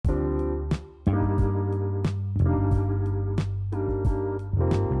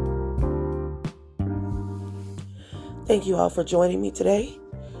Thank you all for joining me today.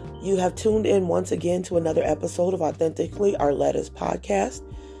 You have tuned in once again to another episode of Authentically Arletta's podcast.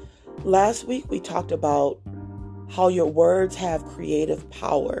 Last week we talked about how your words have creative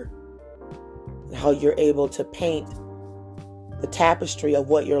power and how you're able to paint the tapestry of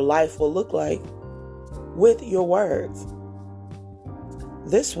what your life will look like with your words.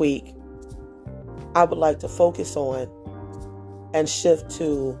 This week, I would like to focus on and shift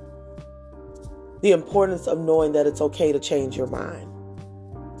to the importance of knowing that it's okay to change your mind.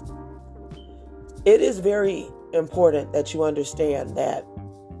 It is very important that you understand that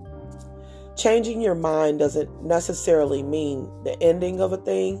changing your mind doesn't necessarily mean the ending of a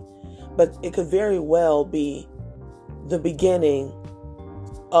thing, but it could very well be the beginning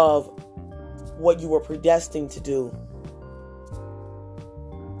of what you were predestined to do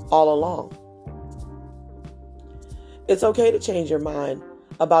all along. It's okay to change your mind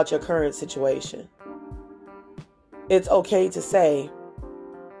about your current situation. It's okay to say,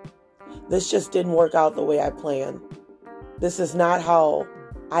 this just didn't work out the way I planned. This is not how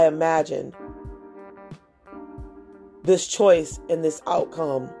I imagined this choice and this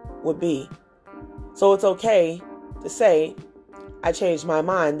outcome would be. So it's okay to say, I changed my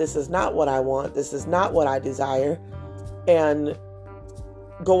mind. This is not what I want. This is not what I desire. And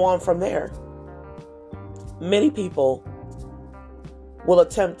go on from there. Many people will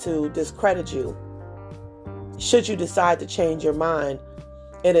attempt to discredit you should you decide to change your mind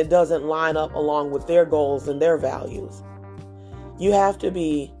and it doesn't line up along with their goals and their values. You have to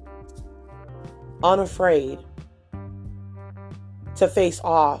be unafraid to face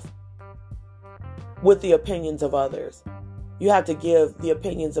off with the opinions of others. You have to give the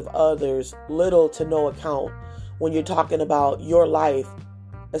opinions of others little to no account when you're talking about your life,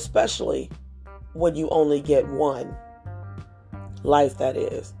 especially when you only get one life, that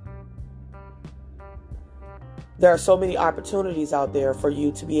is. There are so many opportunities out there for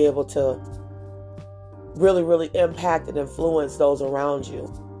you to be able to really impact and influence those around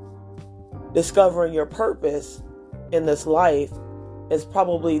you. Discovering your purpose in this life is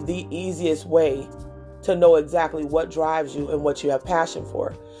probably the easiest way to know exactly what drives you and what you have passion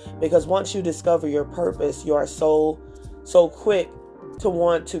for. Because once you discover your purpose, you are so quick to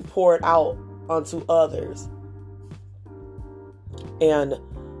want to pour it out onto others. And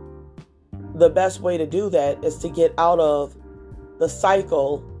the best way to do that is to get out of the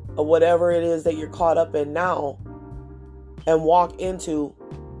cycle of whatever it is that you're caught up in now and walk into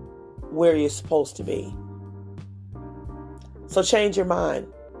where you're supposed to be. So change your mind.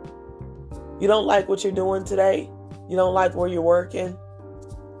 You don't like what you're doing today. You don't like where you're working.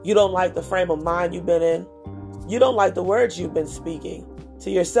 You don't like the frame of mind you've been in. You don't like the words you've been speaking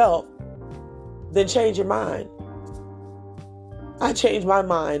to yourself. Then change your mind. I change my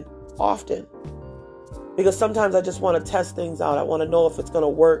mind often because sometimes I just want to test things out. I want to know if it's going to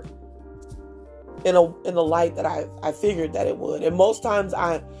work in the light that I figured that it would. And most times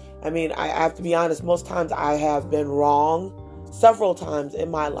I have to be honest, most times I have been wrong several times in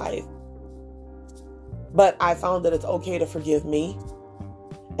my life. But I found that it's okay to forgive me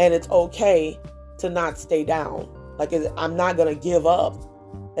and it's okay to not stay down. Like, I'm not going to give up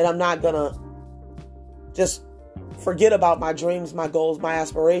and I'm not going to just forget about my dreams, my goals, my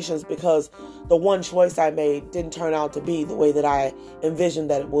aspirations because the one choice I made didn't turn out to be the way that I envisioned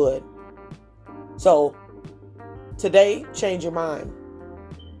that it would. So today, change your mind.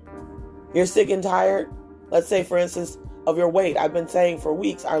 You're sick and tired, let's say for instance, of your weight. I've been saying for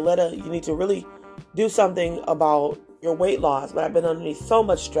weeks, Arletta, you need to really do something about your weight loss, but I've been underneath so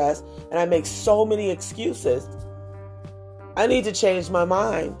much stress and I make so many excuses. I need to change my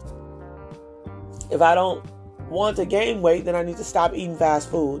mind. If I don't want to gain weight, then I need to stop eating fast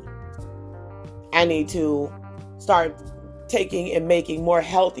food. I need to start taking and making more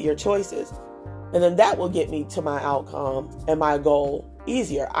healthier choices. And then that will get me to my outcome and my goal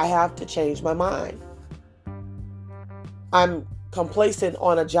easier. I have to change my mind. I'm complacent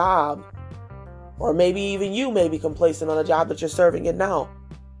on a job, or maybe even you may be complacent on a job that you're serving in now.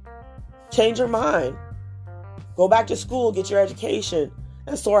 Change your mind. Go back to school, get your education,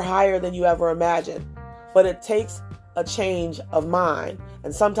 and soar higher than you ever imagined. But it takes a change of mind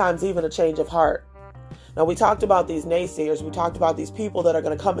and sometimes even a change of heart. Now, we talked about these naysayers. We talked about these people that are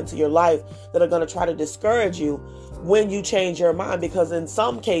going to come into your life that are going to try to discourage you when you change your mind, because in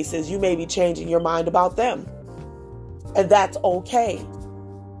some cases you may be changing your mind about them. And that's okay.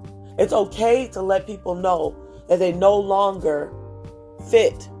 It's okay to let people know that they no longer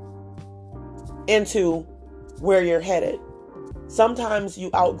fit into where you're headed. Sometimes you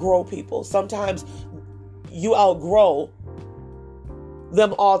outgrow people. Sometimes you outgrow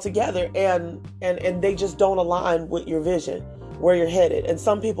them all together, and they just don't align with your vision, where you're headed. And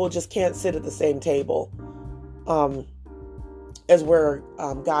some people just can't sit at the same table as where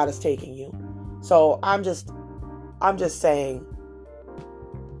God is taking you. So I'm just saying,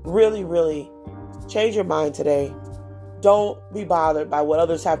 really, really change your mind today. Don't be bothered by what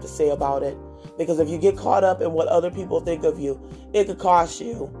others have to say about it, because if you get caught up in what other people think of you, it could cost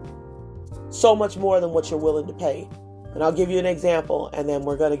you so much more than what you're willing to pay. And I'll give you an example, and then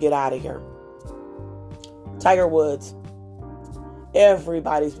we're going to get out of here. Tiger Woods.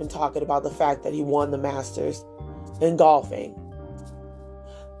 Everybody's been talking about the fact that he won the Masters in golfing.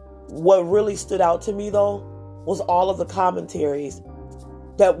 What really stood out to me, though, was all of the commentaries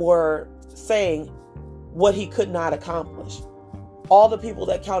that were saying what he could not accomplish. All the people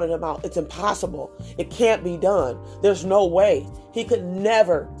that counted him out. It's impossible. It can't be done. There's no way. He could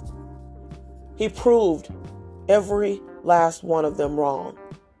never. He proved every last one of them wrong.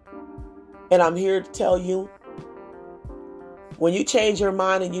 And I'm here to tell you, when you change your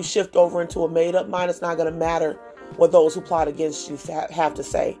mind and you shift over into a made-up mind, it's not going to matter what those who plot against you have to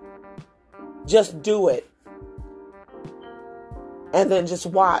say. Just do it. And then just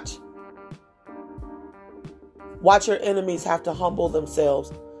watch. Watch your enemies have to humble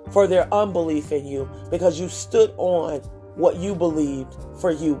themselves for their unbelief in you, because you stood on what you believed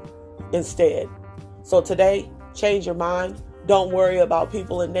for you instead. So today, change your mind. Don't worry about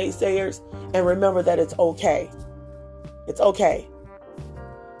people and naysayers. And remember that it's okay. It's okay.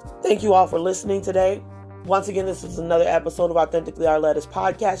 Thank you all for listening today. Once again, this is another episode of Authentically Arletta's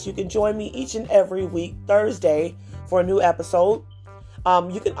podcast. You can join me each and every week, Thursday, for a new episode.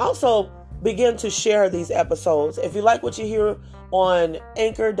 You can also begin to share these episodes. If you like what you hear on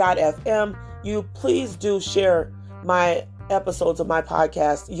Anchor.fm, you please do share my episodes of my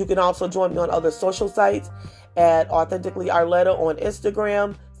podcast. You can also join me on other social sites at Authentically Arletta on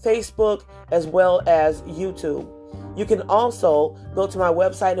Instagram, Facebook, as well as YouTube. You can also go to my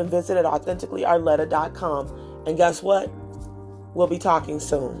website and visit at authenticallyarletta.com. And guess what? We'll be talking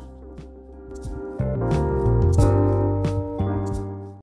soon.